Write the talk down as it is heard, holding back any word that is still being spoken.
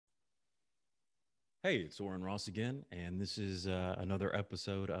Hey, it's Orrin Ross again, and this is another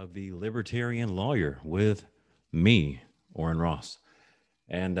episode of the Libertarian Lawyer with me, Orrin Ross.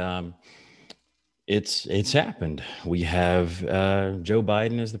 And it's happened. We have Joe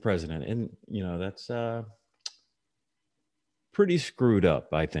Biden as the president, and that's pretty screwed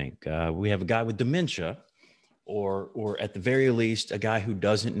up. I think we have a guy with dementia, or at the very least, a guy who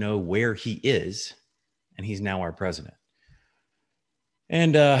doesn't know where he is, and he's now our president.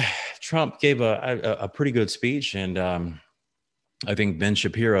 And Trump gave a pretty good speech, and I think Ben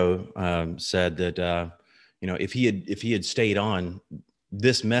Shapiro said that if he had stayed on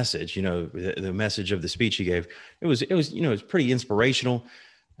this message, the message of the speech he gave, it was pretty inspirational,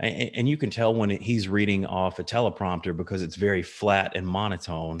 and you can tell when he's reading off a teleprompter because it's very flat and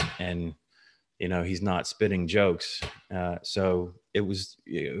monotone, and he's not spitting jokes. So it was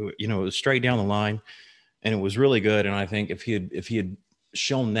straight down the line, and it was really good. And I think if he had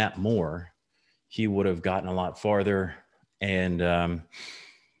shown that more, he would have gotten a lot farther, and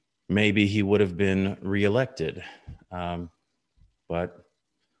maybe he would have been reelected. But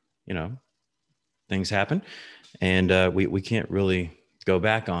things happen, and we can't really go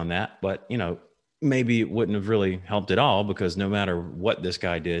back on that. But maybe it wouldn't have really helped at all, because no matter what this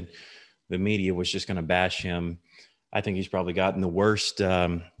guy did, the media was just going to bash him. I think he's probably gotten the worst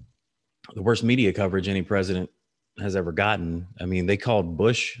media coverage any president has ever gotten. I mean, they called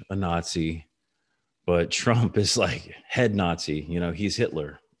Bush a Nazi, but Trump is like head Nazi. He's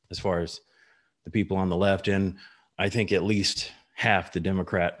Hitler as far as the people on the left. And I think at least half the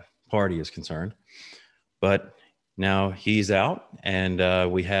Democrat Party is concerned. But now he's out,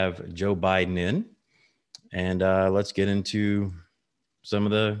 and we have Joe Biden in. And let's get into some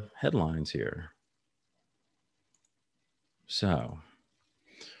of the headlines here. So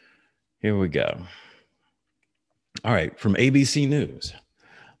here we go. All right, from ABC News.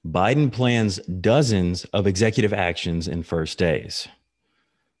 Biden plans dozens of executive actions in first days.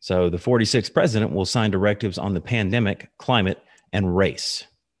 So the 46th president will sign directives on the pandemic, climate, and race.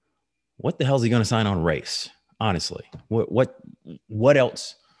 What the hell is he going to sign on race? Honestly, what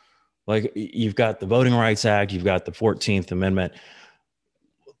else? Like, you've got the Voting Rights Act, you've got the 14th Amendment.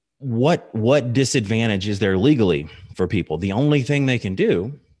 What disadvantage is there legally for people? The only thing they can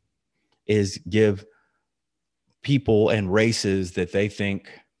do is give people and races that they think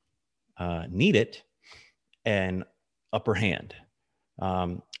need it an upper hand.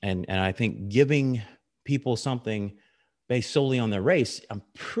 And I think giving people something based solely on their race, I'm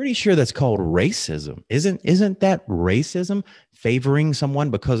pretty sure that's called racism. Isn't that racism, favoring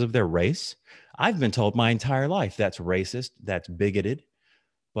someone because of their race? I've been told my entire life that's racist, that's bigoted,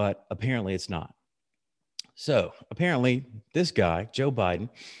 but apparently it's not. So apparently this guy, Joe Biden,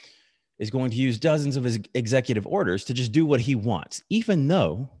 is going to use dozens of his executive orders to just do what he wants, even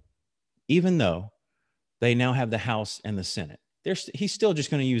though they now have the House and the Senate. He's still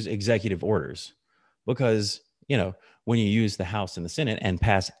just going to use executive orders because, when you use the House and the Senate and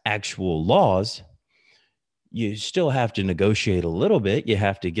pass actual laws, you still have to negotiate a little bit. You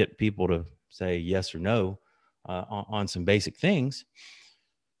have to get people to say yes or no on some basic things.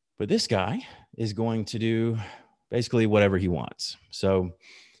 But this guy is going to do basically whatever he wants. So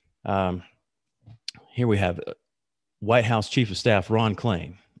here we have White House Chief of Staff Ron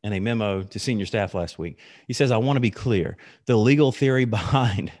Klain in a memo to senior staff last week. He says, I want to be clear. The legal theory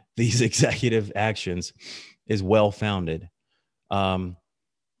behind these executive actions is well-founded. And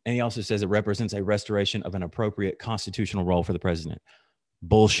he also says it represents a restoration of an appropriate constitutional role for the president.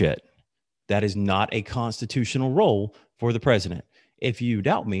 Bullshit. That is not a constitutional role for the president. If you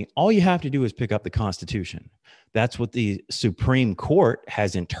doubt me, all you have to do is pick up the Constitution. That's what the Supreme Court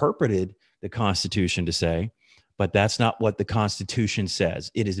has interpreted the Constitution to say, but that's not what the Constitution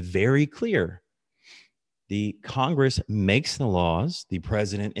says. It is very clear. The Congress makes the laws, the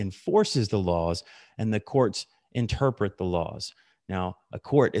president enforces the laws, and the courts interpret the laws. Now, a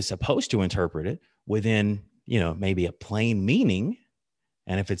court is supposed to interpret it within, maybe a plain meaning.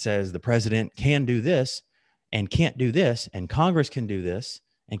 And if it says the president can do this and can't do this, and Congress can do this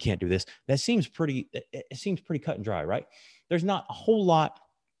and can't do this, it seems pretty cut and dry, right? There's not a whole lot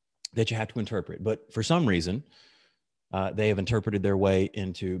that you have to interpret, but for some reason, they have interpreted their way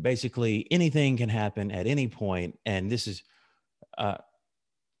into basically anything can happen at any point. And this is,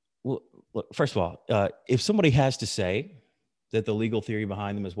 well, look, first of all, if somebody has to say that the legal theory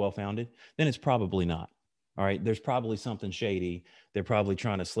behind them is well-founded, then it's probably not. All right. There's probably something shady. They're probably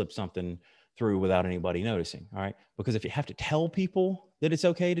trying to slip something through without anybody noticing. All right. Because if you have to tell people that it's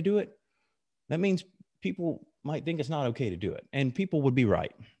okay to do it, that means people might think it's not okay to do it. And people would be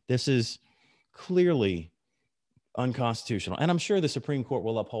right. This is clearly unconstitutional. And I'm sure the Supreme Court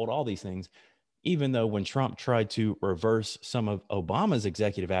will uphold all these things. even though when Trump tried to reverse some of Obama's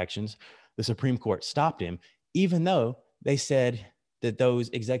executive actions, the Supreme Court stopped him, even though they said that those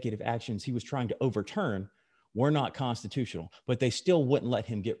executive actions he was trying to overturn were not constitutional, but they still wouldn't let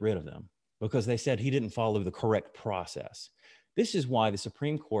him get rid of them because they said he didn't follow the correct process. This is why the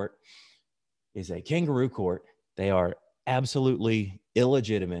Supreme Court is a kangaroo court. They are absolutely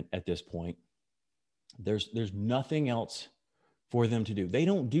illegitimate at this point. There's nothing else for them to do. They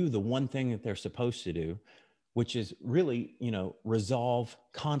don't do the one thing that they're supposed to do, which is really, resolve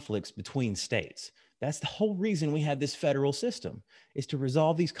conflicts between states. That's the whole reason we have this federal system, is to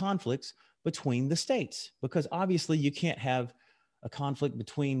resolve these conflicts between the states, because obviously you can't have a conflict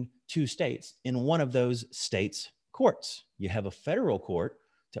between two states in one of those states' courts. You have a federal court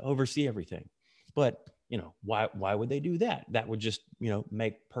to oversee everything. But, why would they do that? That would just,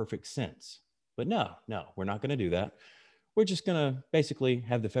 make perfect sense. But no, we're not going to do that. We're just going to basically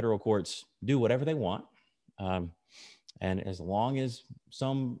have the federal courts do whatever they want. And as long as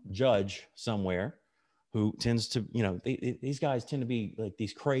some judge somewhere who tends to, these guys tend to be like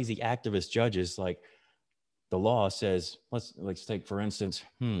these crazy activist judges, like the law says, let's take, for instance,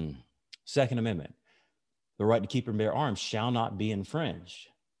 Second Amendment, the right to keep and bear arms shall not be infringed,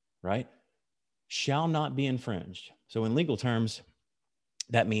 right? Shall not be infringed. So in legal terms,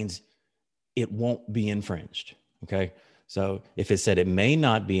 that means it won't be infringed, okay? So if it said it may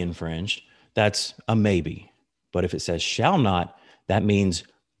not be infringed, that's a maybe. But if it says shall not, that means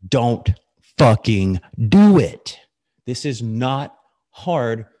don't fucking do it. This is not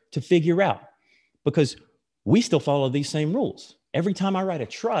hard to figure out because we still follow these same rules. Every time I write a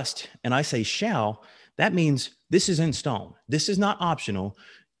trust and I say shall, that means this is in stone. This is not optional.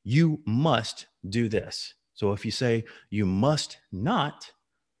 You must do this. So if you say you must not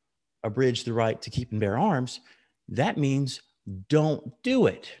abridge the right to keep and bear arms, that means don't do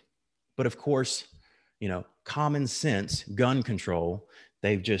it. But of course, common sense, gun control,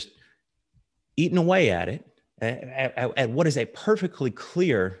 they've just eaten away at it, at what is a perfectly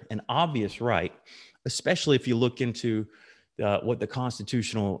clear and obvious right, especially if you look into what the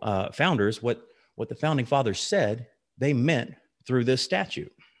constitutional founders, what the founding fathers said they meant through this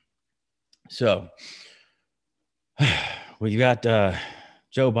statute. So we got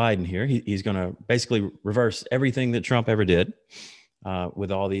Joe Biden here. He's going to basically reverse everything that Trump ever did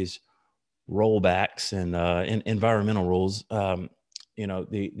with all these rollbacks and environmental rules.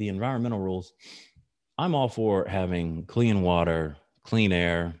 The environmental rules, I'm all for having clean water, clean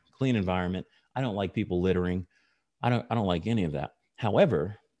air, clean environment. I don't like people littering. I don't like any of that.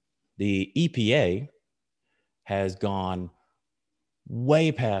 However, the EPA has gone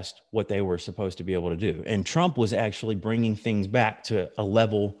way past what they were supposed to be able to do. And Trump was actually bringing things back to a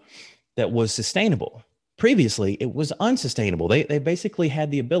level that was sustainable. Previously, it was unsustainable. They basically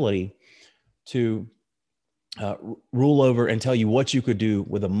had the ability to rule over and tell you what you could do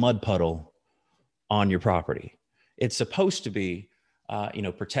with a mud puddle on your property. It's supposed to be,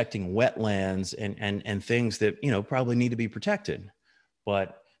 protecting wetlands and things that, probably need to be protected.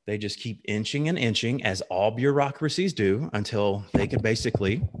 But they just keep inching and inching, as all bureaucracies do, until they could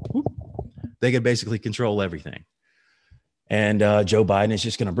basically control everything. And Joe Biden is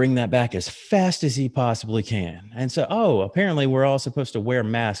just going to bring that back as fast as he possibly can. And so, apparently we're all supposed to wear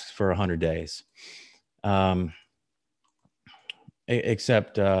masks for 100 days.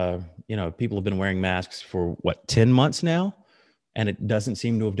 Except, people have been wearing masks for 10 months now, and it doesn't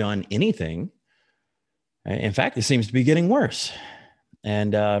seem to have done anything. In fact, it seems to be getting worse.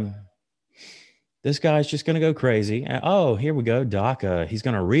 And this guy's just going to go crazy. Oh, here we go. DACA. He's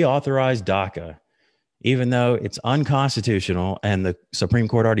going to reauthorize DACA, even though it's unconstitutional. And the Supreme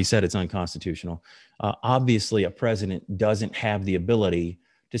Court already said it's unconstitutional. Obviously, a president doesn't have the ability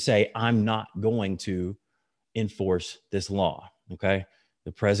to say, I'm not going to enforce this law. Okay.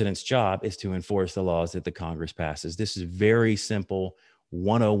 The president's job is to enforce the laws that the Congress passes. This is very simple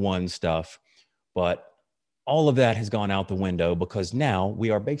 101 stuff, but all of that has gone out the window because now we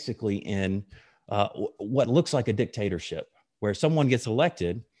are basically in what looks like a dictatorship, where someone gets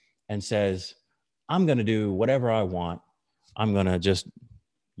elected and says, I'm going to do whatever I want. I'm going to just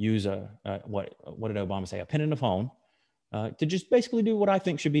use what did Obama say? A pen and a phone to just basically do what I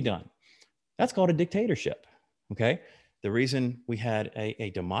think should be done. That's called a dictatorship. Okay. The reason we had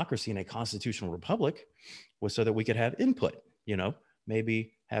a democracy and a constitutional republic was so that we could have input,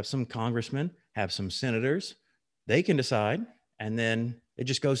 maybe have some congressmen, have some senators. They can decide, and then it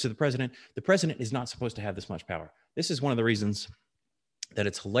just goes to the president. The president is not supposed to have this much power. This is one of the reasons that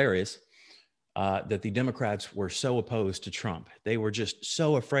it's hilarious that the Democrats were so opposed to Trump. They were just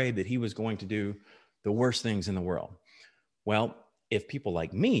so afraid that he was going to do the worst things in the world. Well, if people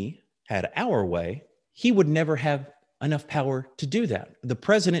like me had our way, he would never have enough power to do that. The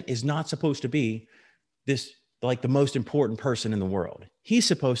president is not supposed to be this, like, the most important person in the world. He's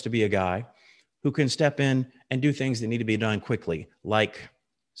supposed to be a guy who can step in and do things that need to be done quickly, like,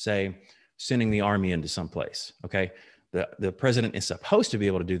 say, sending the army into someplace. Okay. The president is supposed to be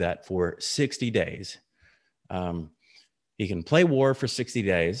able to do that for 60 days. He can play war for 60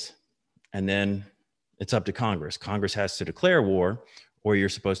 days, and then it's up to Congress. Congress has to declare war, or you're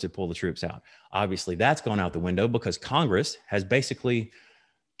supposed to pull the troops out. Obviously, that's gone out the window because Congress has basically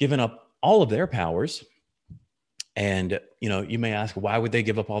given up all of their powers. And, you may ask, why would they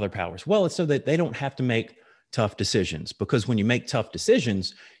give up all their powers? Well, it's so that they don't have to make tough decisions, because when you make tough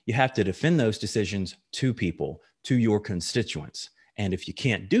decisions, you have to defend those decisions to people, to your constituents. And if you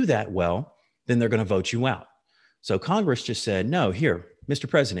can't do that well, then they're going to vote you out. So Congress just said, no, here, Mr.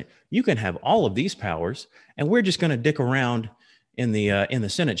 President, you can have all of these powers, and we're just going to dick around in the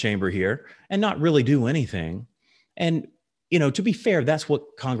Senate chamber here and not really do anything. And, to be fair, that's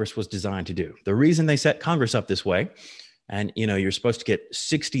what Congress was designed to do. The reason they set Congress up this way, and, you're supposed to get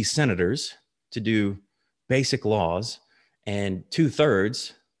 60 senators to do basic laws and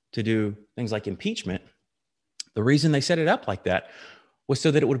 2/3 to do things like impeachment. The reason they set it up like that was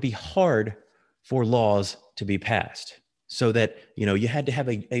so that it would be hard for laws to be passed, so that, you had to have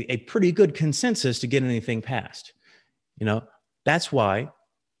a pretty good consensus to get anything passed. That's why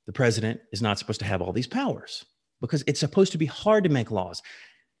the president is not supposed to have all these powers, because it's supposed to be hard to make laws.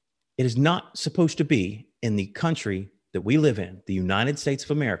 It is not supposed to be, in the country that we live in, the United States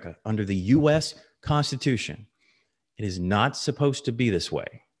of America, under the U.S. Constitution. It is not supposed to be this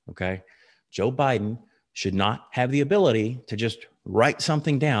way. Okay. Joe Biden should not have the ability to just write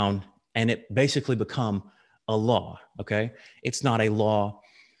something down and it basically become a law. Okay. It's not a law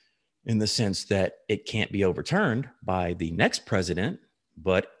in the sense that it can't be overturned by the next president,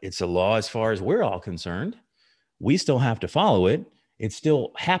 but it's a law as far as we're all concerned. We still have to follow it. It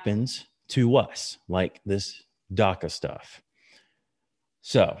still happens to us, like this DACA stuff.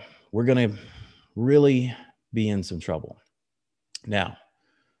 So we're going to really be in some trouble. Now,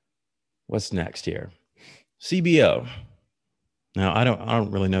 what's next here? CBO. Now, I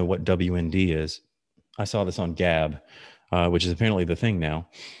don't really know what WND is. I saw this on Gab, which is apparently the thing now.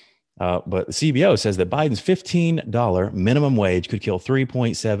 But the CBO says that Biden's $15 minimum wage could kill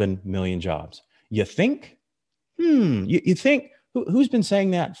 3.7 million jobs. You think? You think? Who's been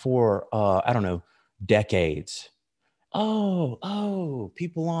saying that for, I don't know, decades? Oh,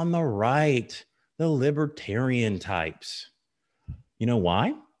 people on the right, the libertarian types. You know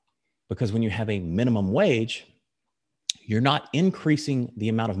why? Because when you have a minimum wage, you're not increasing the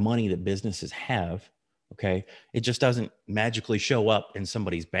amount of money that businesses have. Okay. It just doesn't magically show up in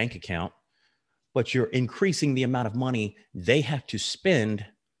somebody's bank account, but you're increasing the amount of money they have to spend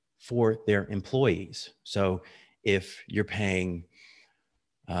for their employees. So if you're paying,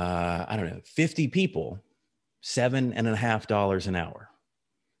 50 people, $7.50 an hour,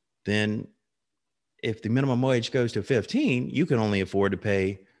 then if the minimum wage goes to 15, you can only afford to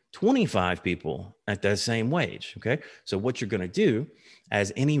pay 25 people at that same wage. Okay. So what you're going to do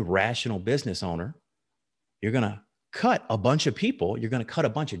as any rational business owner, you're going to cut a bunch of people. You're going to cut a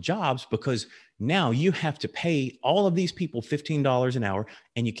bunch of jobs, because now you have to pay all of these people $15 an hour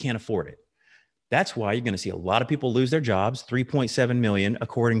and you can't afford it. That's why you're going to see a lot of people lose their jobs, 3.7 million,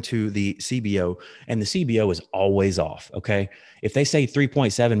 according to the CBO. And the CBO is always off. Okay. If they say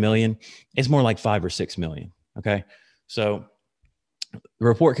 3.7 million, it's more like 5 or 6 million. Okay. So the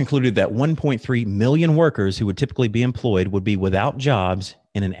report concluded that 1.3 million workers who would typically be employed would be without jobs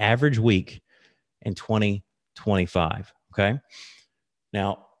in an average week in 2025. Okay.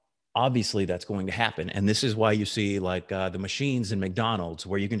 Now, obviously that's going to happen. And this is why you see like the machines in McDonald's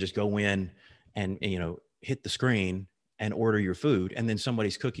where you can just go in and hit the screen and order your food, and then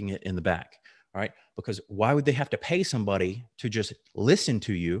somebody's cooking it in the back. All right. Because why would they have to pay somebody to just listen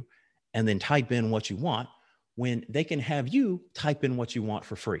to you and then type in what you want when they can have you type in what you want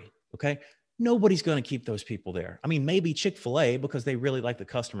for free? Okay. Nobody's going to keep those people there. I mean, maybe Chick-fil-A, because they really like the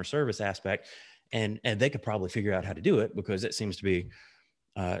customer service aspect, and they could probably figure out how to do it, because it seems to be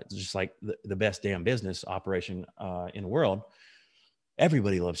just like the best damn business operation in the world.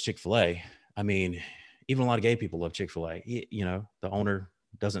 Everybody loves Chick-fil-A. I mean, even a lot of gay people love Chick-fil-A. The owner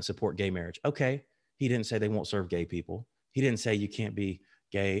doesn't support gay marriage. Okay. He didn't say they won't serve gay people. He didn't say you can't be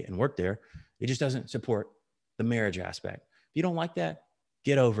gay and work there. He just doesn't support the marriage aspect. If you don't like that,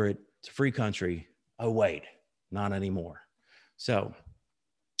 get over it. It's a free country. Oh, wait, not anymore. So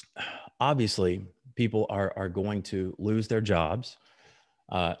obviously people are going to lose their jobs.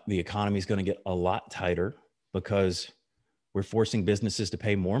 The economy is going to get a lot tighter, because We're forcing businesses to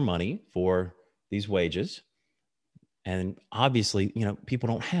pay more money for these wages. And obviously, people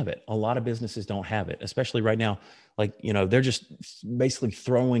don't have it. A lot of businesses don't have it, especially right now. Like, they're just basically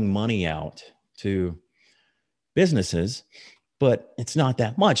throwing money out to businesses, but it's not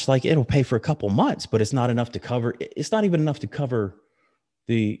that much. Like, it'll pay for a couple months, but it's not enough to cover. It's not even enough to cover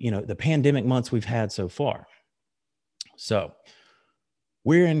the pandemic months we've had so far. So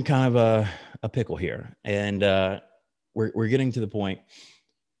we're in kind of a pickle here. And we're getting to the point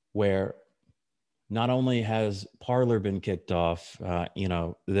where not only has Parler been kicked off,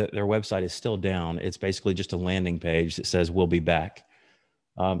 their website is still down. It's basically just a landing page that says we'll be back.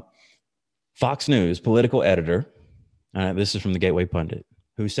 Fox News political editor, this is from the Gateway Pundit,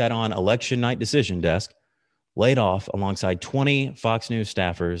 who sat on election night decision desk, laid off alongside 20 Fox News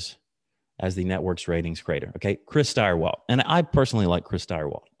staffers as the network's ratings crater. Okay, Chris Stirewalt. And I personally like Chris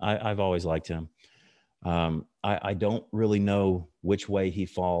Stirewalt. I've always liked him. I don't really know which way he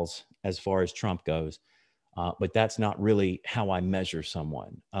falls as far as Trump goes, but that's not really how I measure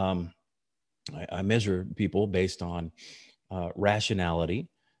someone. I measure people based on rationality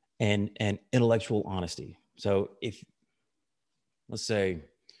and intellectual honesty. So if, let's say,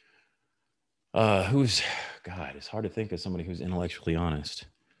 it's hard to think of somebody who's intellectually honest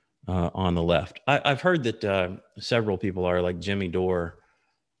on the left. I've heard that several people are, like Jimmy Dore.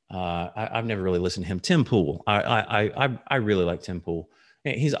 I've never really listened to him. Tim Pool. I really like Tim Pool.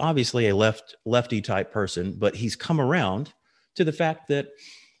 He's obviously a lefty type person, but he's come around to the fact that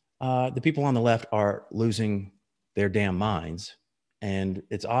the people on the left are losing their damn minds. And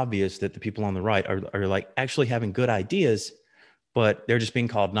it's obvious that the people on the right are like actually having good ideas, but they're just being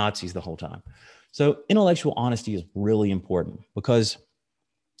called Nazis the whole time. So intellectual honesty is really important, because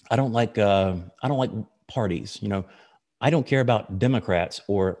I don't like parties. I don't care about Democrats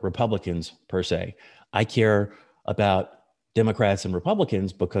or Republicans per se. I care about Democrats and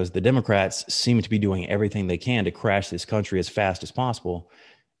Republicans because the Democrats seem to be doing everything they can to crash this country as fast as possible.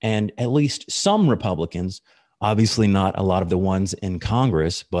 And at least some Republicans, obviously not a lot of the ones in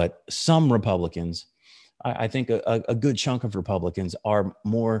Congress, but some Republicans, I think a good chunk of Republicans are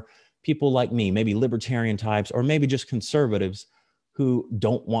more people like me, maybe libertarian types, or maybe just conservatives who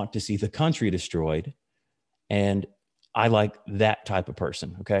don't want to see the country destroyed. And I like that type of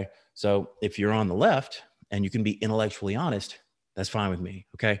person. Okay. So if you're on the left and you can be intellectually honest, that's fine with me.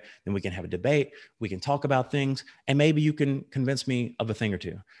 Okay. Then we can have a debate. We can talk about things, and maybe you can convince me of a thing or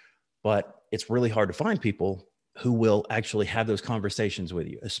two. But it's really hard to find people who will actually have those conversations with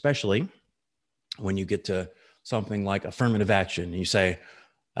you, especially when you get to something like affirmative action. And you say,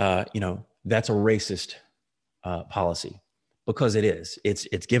 that's a racist policy, because it is.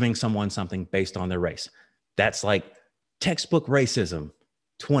 It's giving someone something based on their race. That's like textbook racism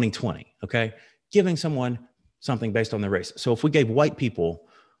 2020, okay? Giving someone something based on their race. So if we gave white people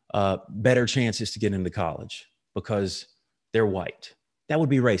better chances to get into college because they're white, that would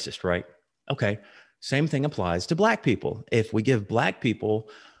be racist, right? Okay, same thing applies to black people. If we give black people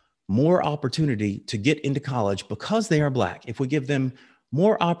more opportunity to get into college because they are black, if we give them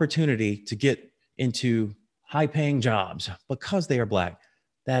more opportunity to get into high-paying jobs because they are black,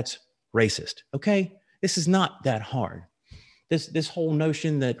 that's racist, okay? This is not that hard. This whole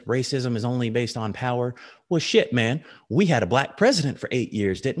notion that racism is only based on power, well, shit, man. We had a black president for 8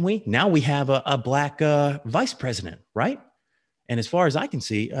 years, didn't we? Now we have a black vice president, right? And as far as I can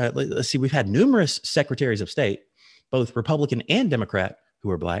see, let's see, we've had numerous secretaries of state, both Republican and Democrat,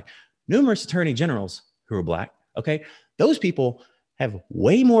 who are black, numerous attorney generals who are black, okay? Those people have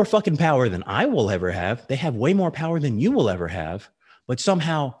way more fucking power than I will ever have. They have way more power than you will ever have, but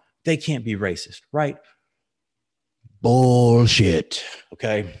somehow they can't be racist, right? Bullshit.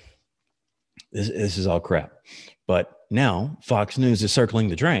 Okay. This is all crap. But now Fox News is circling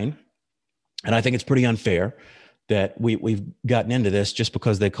the drain. And I think it's pretty unfair that we've gotten into this just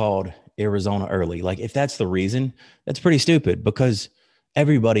because they called Arizona early. Like, if that's the reason, that's pretty stupid, because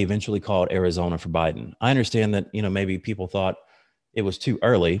everybody eventually called Arizona for Biden. I understand that, maybe people thought it was too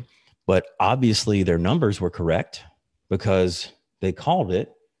early, but obviously their numbers were correct because they called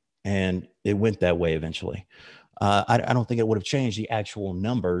it and it went that way eventually. I don't think it would have changed the actual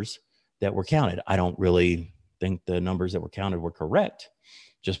numbers that were counted. I don't really think the numbers that were counted were correct,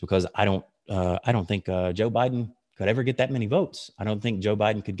 just because I don't think Joe Biden could ever get that many votes. I don't think Joe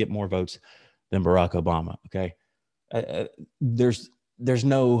Biden could get more votes than Barack Obama. Okay. There's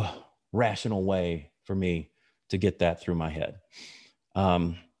no rational way for me to get that through my head.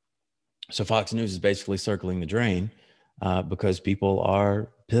 So Fox News is basically circling the drain because people are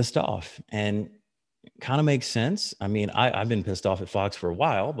pissed off, and kind of makes sense. I mean, I've been pissed off at Fox for a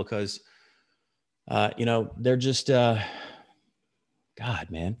while because, they're just,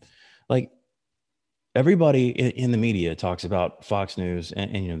 God, man, like everybody in the media talks about Fox News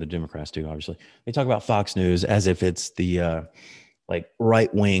and, you know, the Democrats too, obviously. They talk about Fox News as if it's the like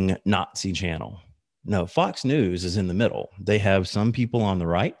right-wing Nazi channel. No, Fox News is in the middle. They have some people on the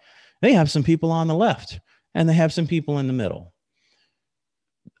right, they have some people on the left, and they have some people in the middle.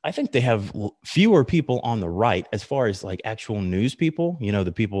 I think they have fewer people on the right as far as like actual news people, you know,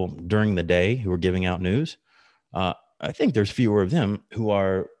 the people during the day who are giving out news. I think there's fewer of them who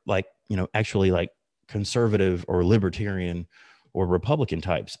are like, you know, actually like conservative or libertarian or Republican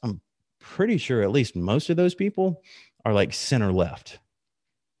types. I'm pretty sure at least most of those people are like center left.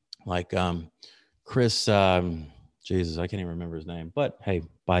 Like Chris, Jesus, I can't even remember his name, but hey,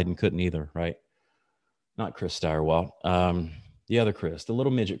 Biden couldn't either, right? Not Chris Stirewalt. The other Chris, the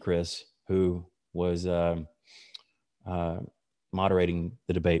little midget Chris, who was uh, moderating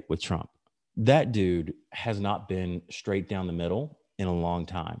the debate with Trump. That dude has not been straight down the middle in a long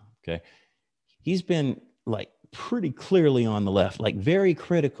time. Okay. He's been like pretty clearly on the left, like very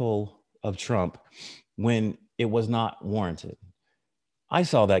critical of Trump when it was not warranted. I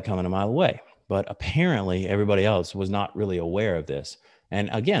saw that coming a mile away, but apparently everybody else was not really aware of this. And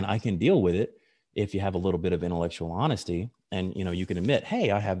again, I can deal with it if you have a little bit of intellectual honesty and, you know, you can admit,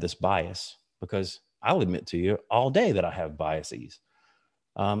 hey, I have this bias, because I'll admit to you all day that I have biases.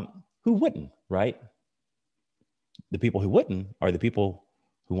 Who wouldn't, right? The people who wouldn't are the people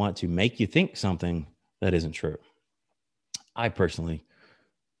who want to make you think something that isn't true. I personally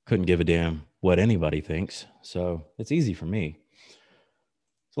couldn't give a damn what anybody thinks, so it's easy for me.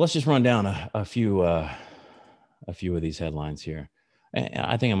 So let's just run down a few of these headlines here.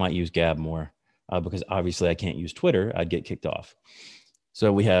 I think I might use Gab more because obviously I can't use Twitter. I'd get kicked off.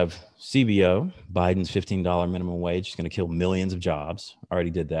 So we have CBO, Biden's $15 minimum wage is going to kill millions of jobs. Already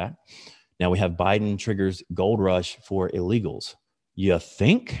did that. Now we have Biden triggers gold rush for illegals. You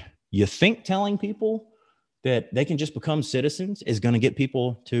think telling people that they can just become citizens is going to get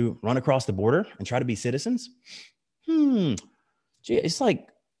people to run across the border and try to be citizens? Gee, it's like,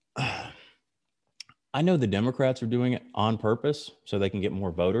 I know the Democrats are doing it on purpose so they can get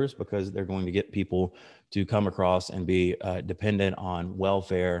more voters, because they're going to get people to come across and be dependent on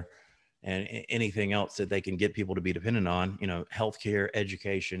welfare and anything else that they can get people to be dependent on, you know, healthcare,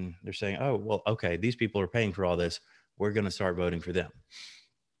 education. They're saying, oh, well, okay, these people are paying for all this. We're going to start voting for them.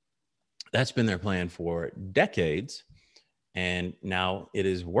 That's been their plan for decades. And now it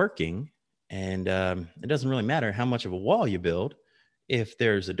is working. And it doesn't really matter how much of a wall you build if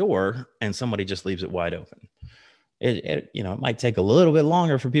there's a door and somebody just leaves it wide open. It might take a little bit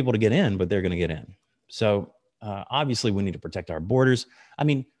longer for people to get in, but they're going to get in. So obviously we need to protect our borders. I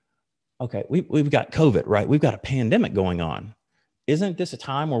mean, okay, we've got COVID, right? We've got a pandemic going on. Isn't this a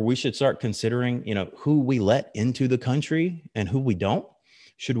time where we should start considering, you know, who we let into the country and who we don't?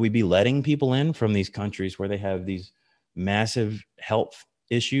 Should we be letting people in from these countries where they have these massive health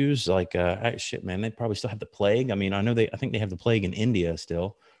issues? Like, shit, man, they probably still have the plague. I mean, I think they have the plague in India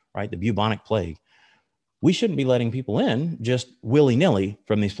still, right? The bubonic plague. We shouldn't be letting people in just willy-nilly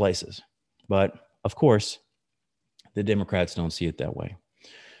from these places. But of course, the Democrats don't see it that way.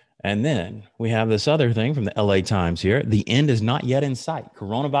 And then we have this other thing from the LA Times here. The end is not yet in sight.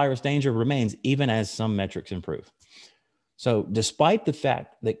 Coronavirus danger remains even as some metrics improve. So despite the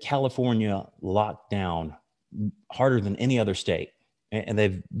fact that California locked down harder than any other state, and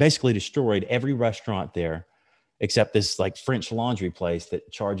they've basically destroyed every restaurant there, except this like French laundry place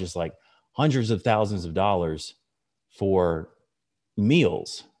that charges like hundreds of thousands of dollars for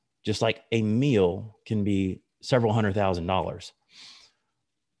meals. Just like a meal can be several $100,000.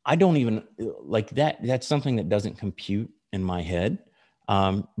 I don't even like that. That's something that doesn't compute in my head,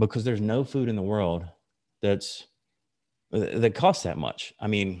 because there's no food in the world that costs that much. I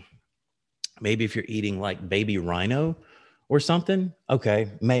mean, maybe if you're eating like baby rhino or something,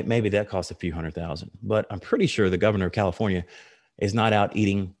 okay, maybe that costs a few $100,000. But I'm pretty sure the governor of California is not out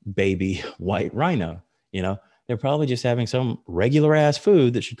eating baby white rhino. You know, they're probably just having some regular ass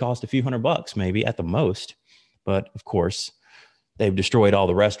food that should cost a few $100, maybe at the most. But of course, they've destroyed all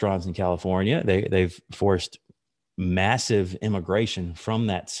the restaurants in California. They've forced massive immigration from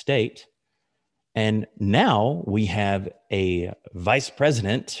that state. And now we have a vice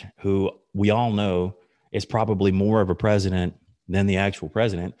president who we all know is probably more of a president than the actual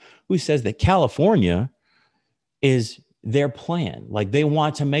president, who says that California is their plan. Like they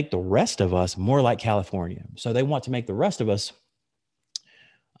want to make the rest of us more like California. So they want to make the rest of us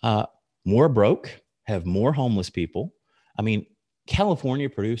more broke, have more homeless people. I mean, California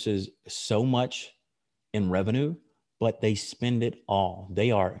produces so much in revenue, but they spend it all.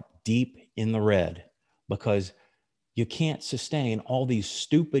 They are deep in the red because, you can't sustain all these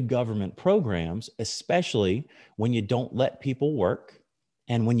stupid government programs, especially when you don't let people work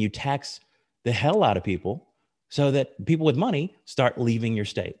and when you tax the hell out of people so that people with money start leaving your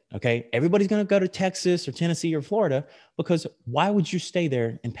state. Okay. Everybody's going to go to Texas or Tennessee or Florida, because why would you stay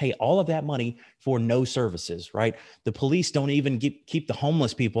there and pay all of that money for no services, right? The police don't even keep the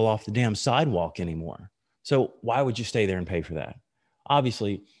homeless people off the damn sidewalk anymore. So why would you stay there and pay for that?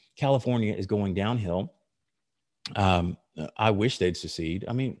 Obviously, California is going downhill. I wish they'd secede.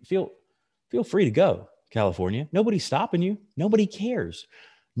 I mean, feel free to go, California. Nobody's stopping you. Nobody cares.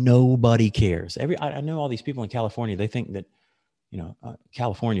 Nobody cares. I know all these people in California. They think that,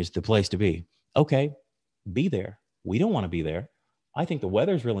 California is the place to be. Okay, be there. We don't want to be there. I think the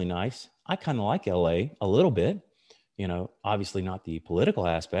weather's really nice. I kind of like LA a little bit. Obviously not the political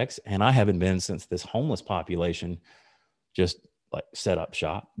aspects. And I haven't been since this homeless population just like set up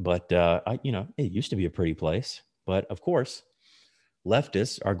shop. But it used to be a pretty place. But of course,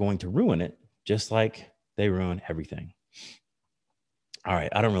 leftists are going to ruin it, just like they ruin everything. All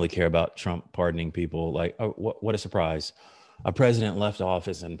right, I don't really care about Trump pardoning people. Like, oh, what a surprise. A president left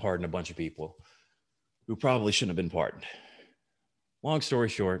office and pardoned a bunch of people who probably shouldn't have been pardoned. Long story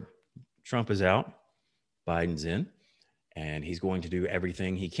short, Trump is out, Biden's in, and he's going to do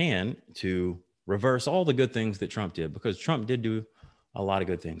everything he can to reverse all the good things that Trump did, because Trump did do a lot of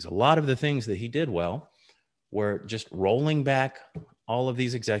good things. A lot of the things that he did well were just rolling back all of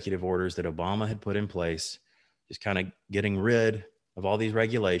these executive orders that Obama had put in place, just kind of getting rid of all these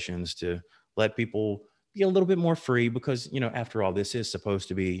regulations to let people be a little bit more free, because, after all, this is supposed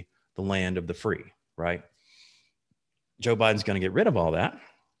to be the land of the free, right? Joe Biden's going to get rid of all that.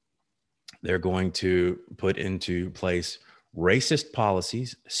 They're going to put into place racist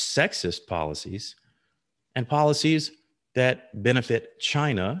policies, sexist policies, and policies that benefit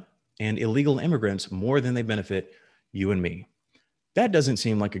China and illegal immigrants more than they benefit you and me. That doesn't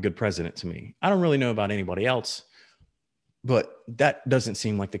seem like a good president to me. I don't really know about anybody else, but that doesn't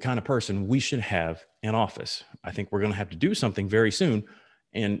seem like the kind of person we should have in office. I think we're going to have to do something very soon.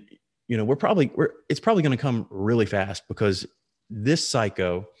 And, it's probably going to come really fast, because this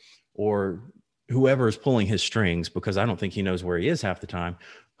psycho, or whoever is pulling his strings, because I don't think he knows where he is half the time,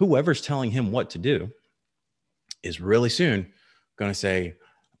 whoever's telling him what to do is really soon going to say,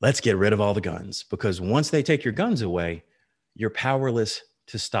 let's get rid of all the guns, because once they take your guns away, you're powerless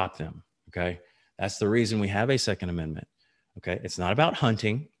to stop them. Okay. That's the reason we have a Second Amendment. Okay. It's not about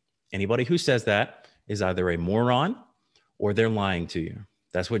hunting. Anybody who says that is either a moron or they're lying to you.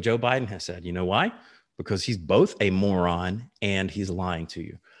 That's what Joe Biden has said. You know why? Because he's both a moron and he's lying to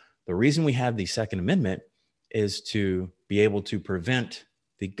you. The reason we have the Second Amendment is to be able to prevent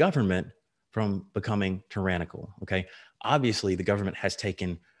the government from becoming tyrannical. Okay. Obviously, the government has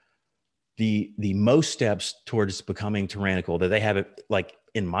taken the most steps towards becoming tyrannical that they have it, like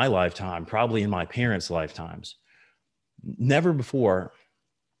in my lifetime, probably in my parents' lifetimes. Never before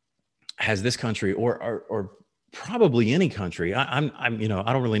has this country, or probably any country, I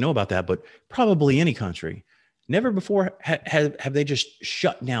don't really know about that, but probably any country, never before have they just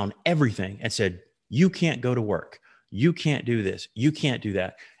shut down everything and said, you can't go to work, you can't do this, you can't do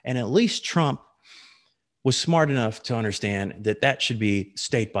that. And at least Trump was smart enough to understand that that should be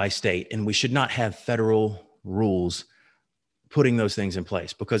state by state, and we should not have federal rules putting those things in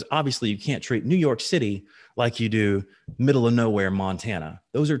place, because obviously you can't treat New York City like you do middle of nowhere Montana.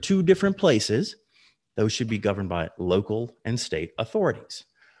 Those are two different places. Those should be governed by local and state authorities.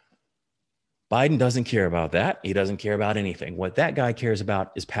 Biden doesn't care about that. He doesn't care about anything. What that guy cares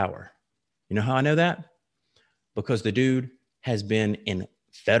about is power. You know how I know that? Because the dude has been in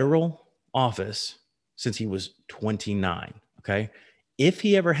federal office since he was 29. Okay. If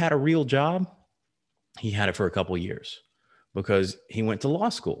he ever had a real job, he had it for a couple of years, because he went to law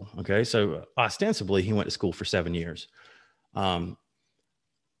school. Okay. So ostensibly he went to school for 7 years.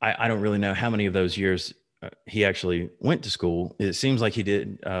 I don't really know how many of those years he actually went to school. It seems like he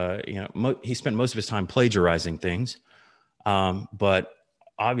did, he spent most of his time plagiarizing things. But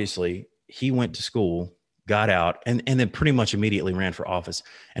obviously he went to school, got out, and then pretty much immediately ran for office.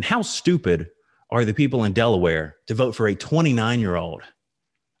 And how stupid are the people in Delaware to vote for a 29-year-old?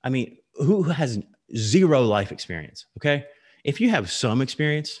 I mean, who has zero life experience? Okay. If you have some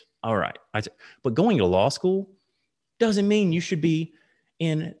experience, all right. But going to law school doesn't mean you should be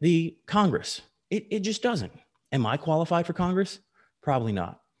in the Congress. It just doesn't. Am I qualified for Congress? Probably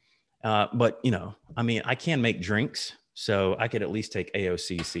not. But, I can make drinks, so I could at least take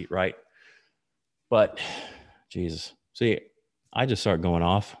AOC's seat, right? But, Jesus. See, I just start going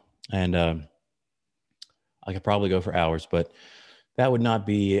off, and I could probably go for hours, but that would not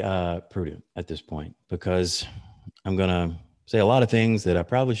be prudent at this point, because I'm going to say a lot of things that I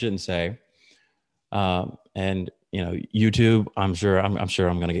probably shouldn't say. And you know, YouTube, I'm sure I'm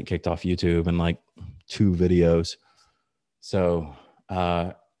going to get kicked off YouTube in like 2 videos. So,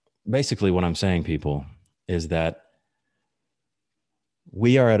 basically what I'm saying, people, is that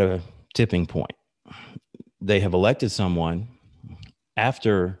we are at a tipping point. They have elected someone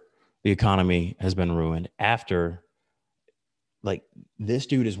after the economy has been ruined, after, like, this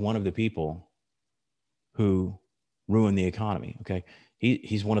dude is one of the people who ruined the economy. Okay.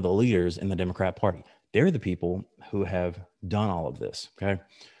 He's one of the leaders in the Democrat Party. They're the people who have done all of this. Okay.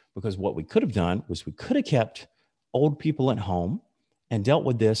 Because what we could have done was we could have kept old people at home and dealt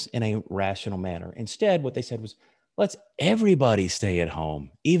with this in a rational manner. Instead, what they said was, let's everybody stay at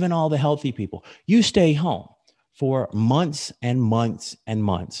home, even all the healthy people. You stay home for months and months and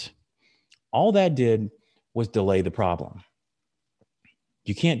months. All that did was delay the problem.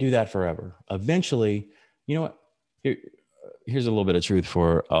 You can't do that forever. Eventually, you know what? Here's a little bit of truth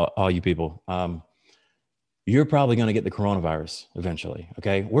for all you people. You're probably going to get the coronavirus eventually.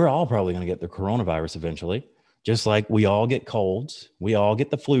 Okay. We're all probably going to get the coronavirus eventually, just like we all get colds. We all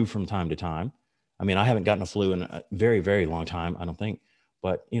get the flu from time to time. I mean, I haven't gotten a flu in a very, very long time, I don't think.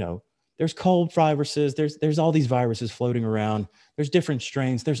 But, you know, there's cold viruses. There's all these viruses floating around. There's different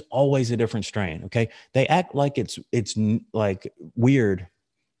strains. There's always a different strain. Okay. They act like it's like weird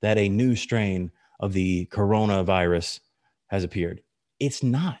that a new strain of the coronavirus has appeared. It's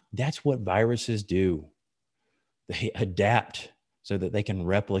not. That's what viruses do. They adapt so that they can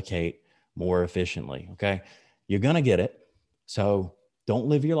replicate more efficiently. Okay. You're going to get it. So don't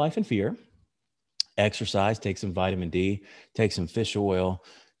live your life in fear. Exercise, take some vitamin D, take some fish oil,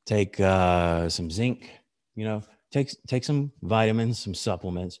 take some zinc, you know, take some vitamins, some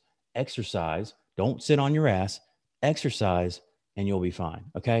supplements, exercise. Don't sit on your ass, exercise, and you'll be fine.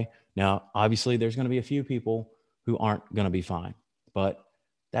 Okay. Now, obviously, there's going to be a few people who aren't going to be fine, but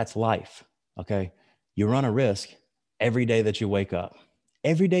that's life. Okay. You run a risk every day that you wake up.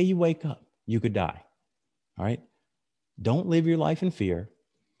 Every day you wake up, you could die. All right. Don't live your life in fear,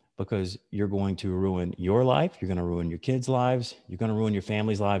 because you're going to ruin your life. You're going to ruin your kids' lives. You're going to ruin your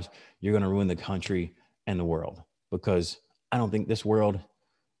family's lives. You're going to ruin the country and the world, because I don't think this world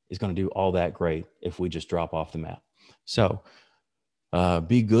is going to do all that great if we just drop off the map. So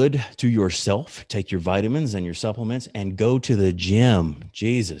be good to yourself. Take your vitamins and your supplements and go to the gym.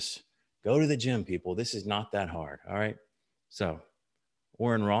 Jesus, go to the gym, people. This is not that hard. All right. So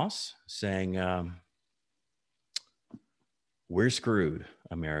Warren Ross saying, we're screwed,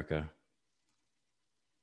 America.